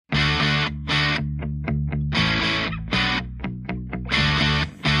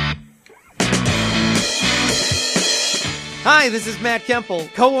Hi, this is Matt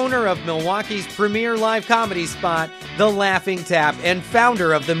Kemple, co-owner of Milwaukee's premier live comedy spot, The Laughing Tap, and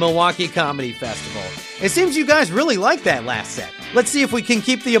founder of the Milwaukee Comedy Festival. It seems you guys really liked that last set. Let's see if we can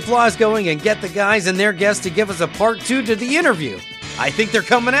keep the applause going and get the guys and their guests to give us a part 2 to the interview. I think they're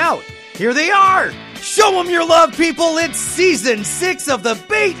coming out. Here they are! Show them your love, people! It's Season 6 of the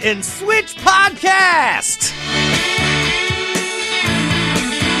Bait and Switch Podcast!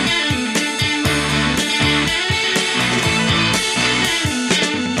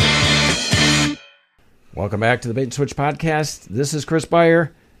 Welcome back to the Bait and Switch Podcast. This is Chris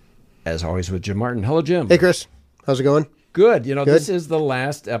Beyer, as always with Jim Martin. Hello, Jim. Hey, Chris. How's it going? Good. You know, Good. This is the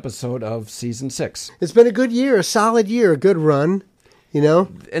last episode of Season 6. It's been a good year, a solid year, a good run, you know?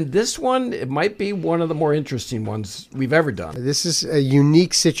 And this one, it might be one of the more interesting ones we've ever done. This is a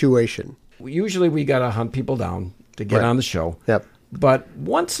unique situation. Usually we got to hunt people down to get Right. on the show. Yep. But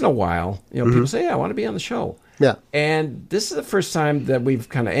once in a while, you know, people say, yeah, I want to be on the show. Yeah. And this is the first time that we've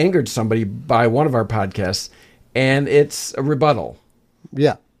kind of angered somebody by one of our podcasts, and it's a rebuttal.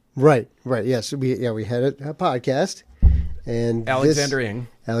 Yeah. Right. Yes. We had a podcast. And Alexander Ng.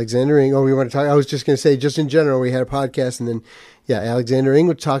 Oh, we want to talk. I was just going to say, just in general, we had a podcast, and then, Alexander Ng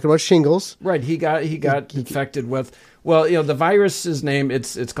was talking about shingles. Right. He got infected with, well, you know, the virus's name,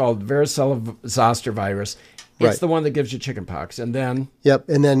 it's called varicella zoster virus. It's Right. the one that gives you chickenpox. And then... Yep.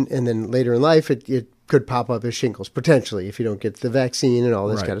 And then later in life, it could pop up as shingles, potentially, if you don't get the vaccine and all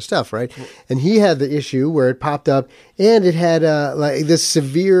this Right. kind of stuff, right? And he had the issue where it popped up, and it had like this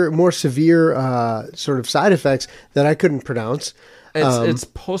more severe sort of side effects that I couldn't pronounce. It's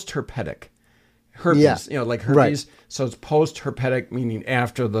post-herpetic. Herpes, Yeah. you know, like herpes. Right. So it's post-herpetic, meaning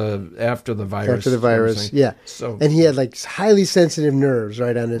after the virus. After the virus, yeah. So, and he had like highly sensitive nerves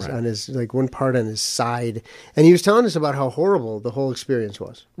right on his like one part on his side, and he was telling us about how horrible the whole experience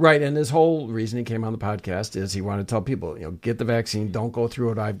was. right, and his whole reason he came on the podcast is he wanted to tell people, you know, get the vaccine, don't go through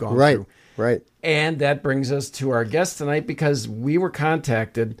what I've gone through. Right. And that brings us to our guest tonight, because we were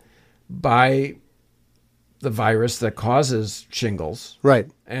contacted by the virus that causes shingles. Right.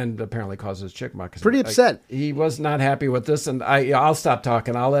 And apparently causes chickenpox. Pretty upset. He was not happy with this, and I'll stop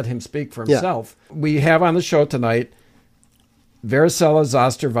talking. I'll let him speak for himself. Yeah. We have on the show tonight varicella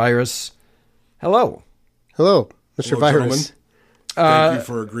zoster virus. Hello, Mr. Hello, Virus. Thank you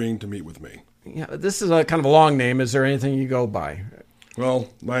for agreeing to meet with me. Yeah, this is a kind of a long name. Is there anything you go by? Well,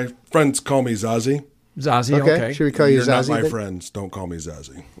 my friends call me Zazie. Zazie, okay. Should we call you You're Zazie? not my then? friends. Don't call me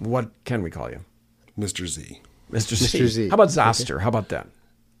Zazie. What can we call you? Mr. Z. Mr. Z. Mr. Z. How about Zoster? Okay. How about that?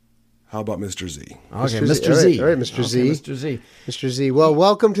 How about Mr. Z? Okay, Mr. Z. All right, Mr. Z. Mr. Z. Mr. Z. Well,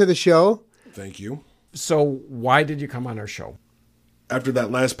 welcome to the show. Thank you. So why did you come on our show? After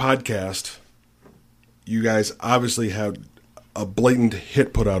that last podcast, you guys obviously had a blatant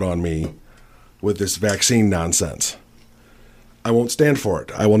hit put out on me with this vaccine nonsense. I won't stand for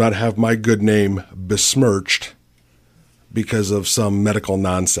it. I will not have my good name besmirched because of some medical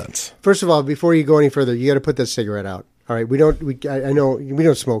nonsense. First of all, before you go any further, you got to put that cigarette out. All right, I know we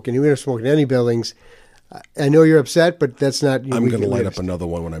don't smoke in any buildings. I know you're upset, but that's not. I'm going to light up another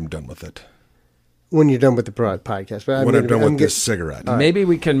one when I'm done with it. When you're done with the podcast, but I'm done with this cigarette. Maybe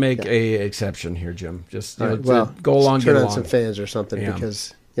we can make a exception here, Jim. Just go along. Turn on along. some fans or something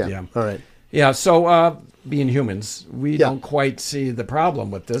because all right. Yeah. So being humans, we don't quite see the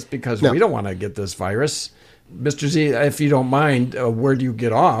problem with this because we don't want to get this virus. Mr. Z, if you don't mind, where do you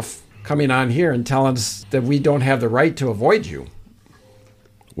get off coming on here and telling us that we don't have the right to avoid you?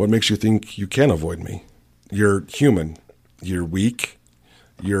 What makes you think you can avoid me? You're human. You're weak.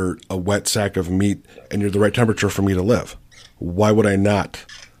 You're a wet sack of meat, and you're the right temperature for me to live. Why would I not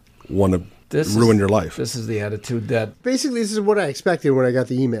want to ruin your life? This is the attitude that... Basically, this is what I expected when I got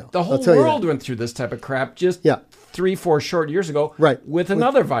the email. The whole world went through this type of crap just 3-4 short years ago with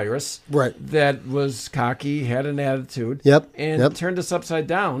another virus that was cocky, had an attitude, and turned us upside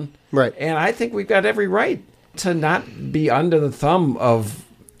down. Right. And I think we've got every right to not be under the thumb of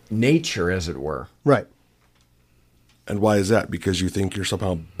nature, as it were. Right. And why is that? Because you think you're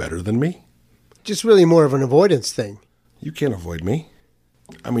somehow better than me? Just really more of an avoidance thing. You can't avoid me.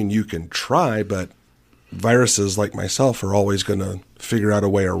 I mean, you can try, but viruses like myself are always going to figure out a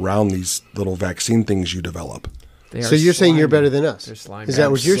way around these little vaccine things you develop. So you're saying you're better than us? Is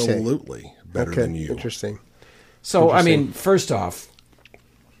that what you're saying? Absolutely better than you. Interesting. So, I mean, first off,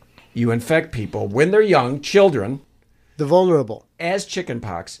 you infect people when they're young, children. The vulnerable. As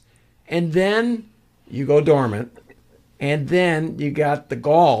chickenpox. And then you go dormant. And then you got the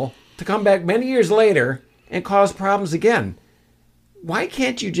gall to come back many years later and cause problems again. Why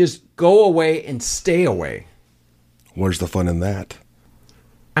can't you just go away and stay away? Where's the fun in that?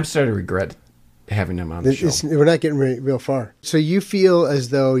 I'm starting to regret having him on the show. We're not getting real far. So you feel as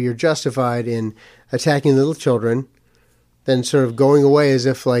though you're justified in attacking little children, then sort of going away as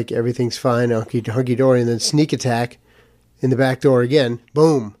if like everything's fine, hunky-dory, and then sneak attack in the back door again.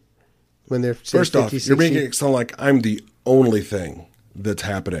 Boom. When they're First 50, off, 60. you're making it sound like I'm the only thing that's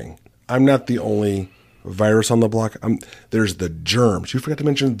happening. I'm not the only virus on the block. There's the germs. You forgot to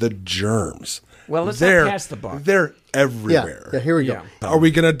mention the germs. Well, let's not pass the buck. They're everywhere. Yeah, here we go. Are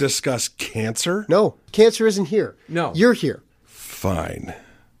we going to discuss cancer? No, cancer isn't here. No. You're here. Fine.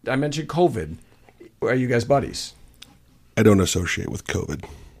 I mentioned COVID. Are you guys buddies? I don't associate with COVID.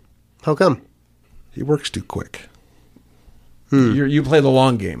 How come? He works too quick. You play the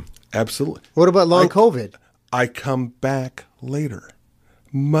long game. Absolutely. What about long COVID? I come back later.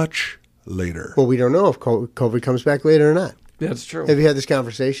 Much later. Well, we don't know if COVID comes back later or not. That's true. Have you had this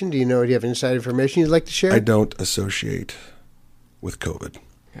conversation? Do you have inside information you'd like to share? I don't associate with COVID.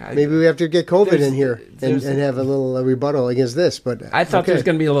 Maybe we have to get COVID in here and have a little rebuttal against this. But I thought there was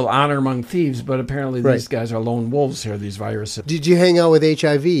going to be a little honor among thieves, but apparently Right. these guys are lone wolves here, these viruses. Did you hang out with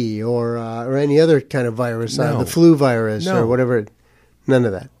HIV or any other kind of virus, No. the flu virus No. or whatever? None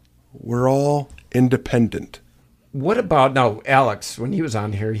of that. We're all independent. What about, now, Alex, when he was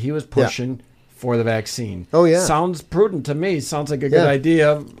on here, he was pushing for the vaccine. Oh, yeah. Sounds prudent to me. Sounds like a good Yeah.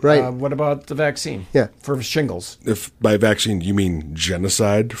 idea. Right. What about the vaccine? Yeah. For shingles. If by vaccine you mean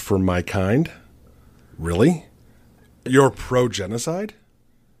genocide for my kind? Really? You're pro-genocide?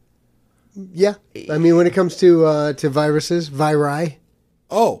 Yeah. I mean, when it comes to viruses, viri.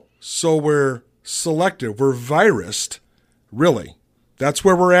 Oh, so we're selective. We're virused. Really? That's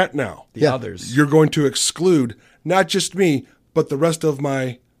where we're at now. The others. You're going to exclude not just me, but the rest of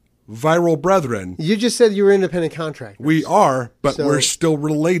my viral brethren. You just said you were independent contractors. We are, but So- we're still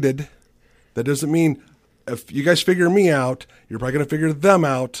related. That doesn't mean if you guys figure me out, you're probably going to figure them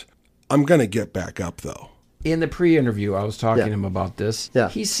out. I'm going to get back up, though. In the pre-interview, I was talking to him about this. Yeah.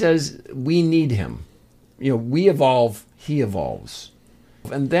 He says we need him. We evolve, he evolves.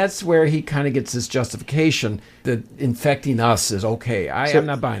 And that's where he kind of gets this justification that infecting us is okay. I'm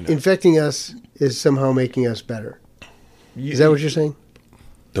not buying it. Infecting us is somehow making us better. Is that what you're saying?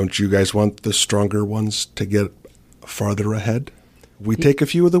 Don't you guys want the stronger ones to get farther ahead? We take a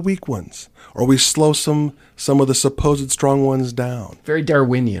few of the weak ones, or we slow some of the supposed strong ones down. Very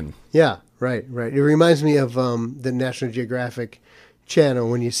Darwinian. Yeah, right. It reminds me of the National Geographic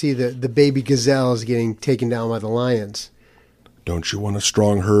channel when you see the baby gazelles getting taken down by the lions. Don't you want a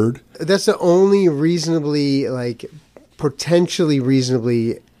strong herd? That's the only potentially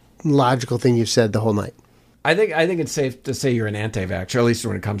reasonably logical thing you've said the whole night. I think it's safe to say you're an anti-vaxxer, at least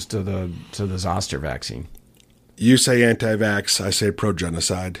when it comes to the zoster vaccine. You say anti-vax, I say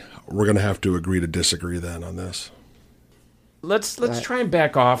pro-genocide. We're going to have to agree to disagree then on this. Let's try and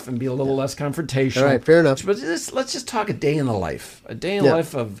back off and be a little less confrontational. All right, fair enough. But let's just talk a day in the life. A day in the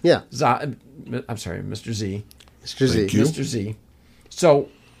life of I'm sorry, Mr. Z. Mr. Z. Thank you. Mr. Z. So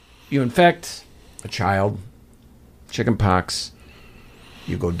you infect a child, chicken pox,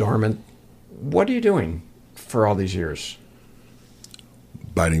 you go dormant. What are you doing for all these years?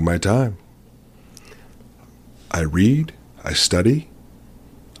 Biding my time. I read, I study,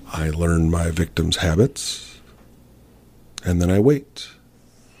 I learn my victims' habits, and then I wait.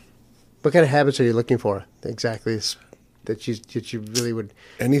 What kind of habits are you looking for exactly that you really would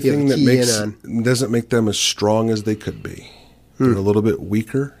Anything be able to that key in on? doesn't make them as strong as they could be. They're a little bit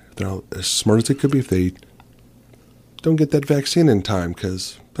weaker. They're not as smart as they could be if they don't get that vaccine in time,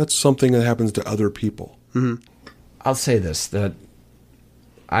 because that's something that happens to other people. Mm-hmm. I'll say this, that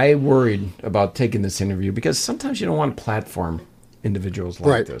I worried about taking this interview because sometimes you don't want to platform individuals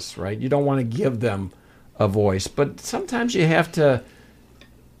like this, right? You don't want to give them a voice, but sometimes you have to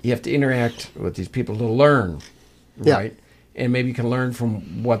interact with these people to learn, right? And maybe you can learn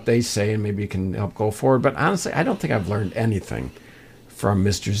from what they say, and maybe you can help go forward. But honestly, I don't think I've learned anything from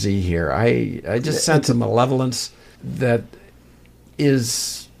Mr. Z here. I just sense a malevolence that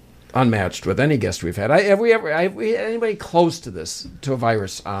is unmatched with any guest we've had. Have we had anybody close to this, to a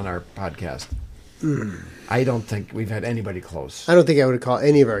virus on our podcast? I don't think we've had anybody close. I don't think I would call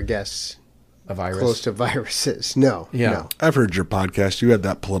any of our guests a virus close to viruses. No. I've heard your podcast. You had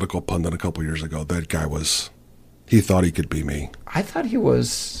that political pundit a couple years ago. That guy he thought he could be me. I thought he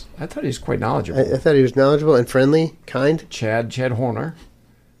was quite knowledgeable. I thought he was knowledgeable and friendly, kind. Chad Horner.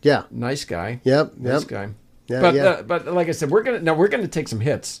 Yeah. Nice guy. Yep. Nice guy. Yeah, but like I said, we're gonna take some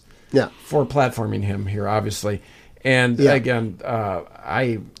hits. Yeah. For platforming him here, obviously, and again,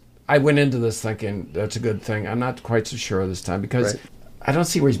 I went into this thinking that's a good thing. I'm not quite so sure this time because I don't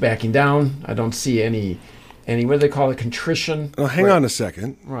see where he's backing down. I don't see any what do they call it, contrition. Now, hang on a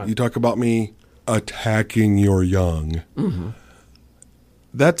second. Right. You talk about me attacking your young. Mm-hmm.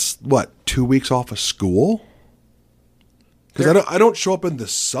 That's, 2 weeks off of school? Because I don't show up in the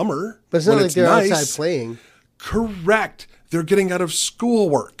summer. But it's not like they're outside playing. Correct. They're getting out of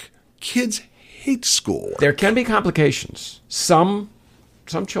schoolwork. Kids hate schoolwork. There can be complications. Some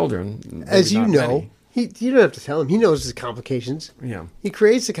children, as you know, you don't have to tell him. He knows the complications. Yeah. He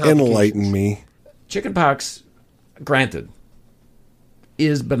creates the complications. Enlighten me. Chickenpox, granted,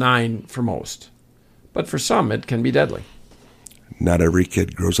 is benign for most. But for some, it can be deadly. Not every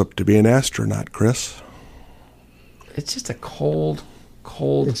kid grows up to be an astronaut, Chris. It's just a cold.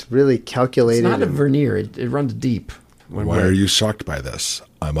 It's really calculated. It's not a veneer. It runs deep. Why are you shocked by this?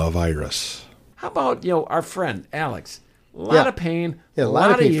 I'm a virus. How about, our friend, Alex? A lot of pain. Yeah, a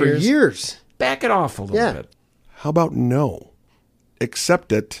lot of pain for years. Back it off a little bit. How about no?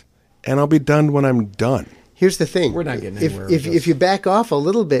 Accept it, and I'll be done when I'm done. Here's the thing. We're not getting anywhere. If you back off a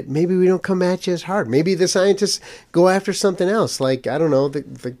little bit, maybe we don't come at you as hard. Maybe the scientists go after something else, like, I don't know,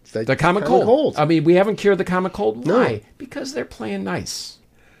 the common cold. I mean, we haven't cured the common cold. No. Why? Because they're playing nice.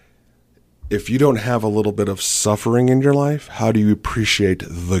 If you don't have a little bit of suffering in your life, how do you appreciate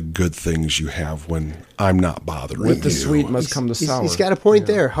the good things you have when I'm not bothering you? With the sweet must come the sour. He's got a point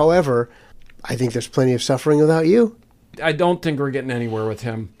there. However, I think there's plenty of suffering without you. I don't think we're getting anywhere with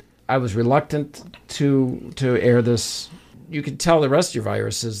him. I was reluctant to air this. You can tell the rest of your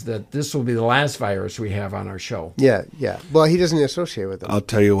viruses that this will be the last virus we have on our show. Yeah. Well, he doesn't associate with them. I'll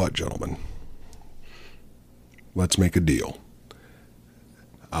tell you what, gentlemen. Let's make a deal.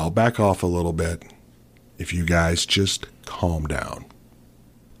 I'll back off a little bit if you guys just calm down.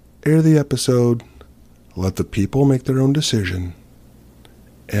 Air the episode, let the people make their own decision,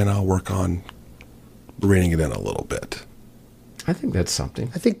 and I'll work on reining it in a little bit. I think that's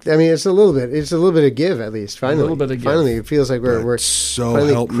something. I mean, it's a little bit of give, at least. Finally. A little bit of give. Finally, it feels like we're so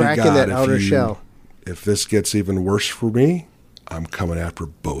finally cracking that outer shell. If this gets even worse for me, I'm coming after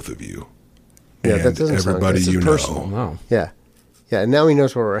both of you. Yeah, and that doesn't everybody sound good. you personal, know. no. Yeah, and now he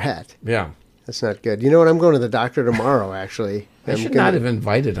knows where we're at. Yeah. That's not good. You know what? I'm going to the doctor tomorrow, actually. I should not have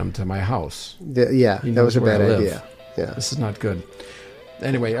invited him to my house. That was a bad idea. Yeah. This is not good.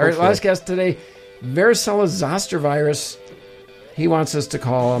 Anyway, our last guest today, varicella zoster virus. He wants us to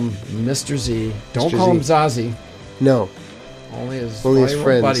call him Mr. Z. Don't call him Zazie. No. Only his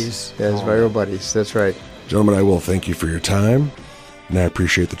friends. Buddies. Yeah, his viral buddies. That's right. Gentlemen, I will thank you for your time, and I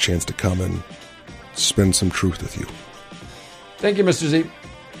appreciate the chance to come and spend some truth with you. Thank you, Mr. Z.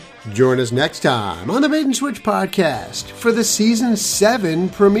 Join us next time on the Bait and Switch podcast for the Season 7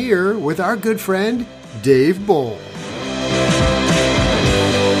 premiere with our good friend, Dave Bull.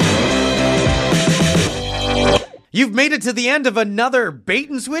 You've made it to the end of another Bait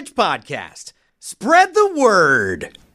and Switch podcast. Spread the word.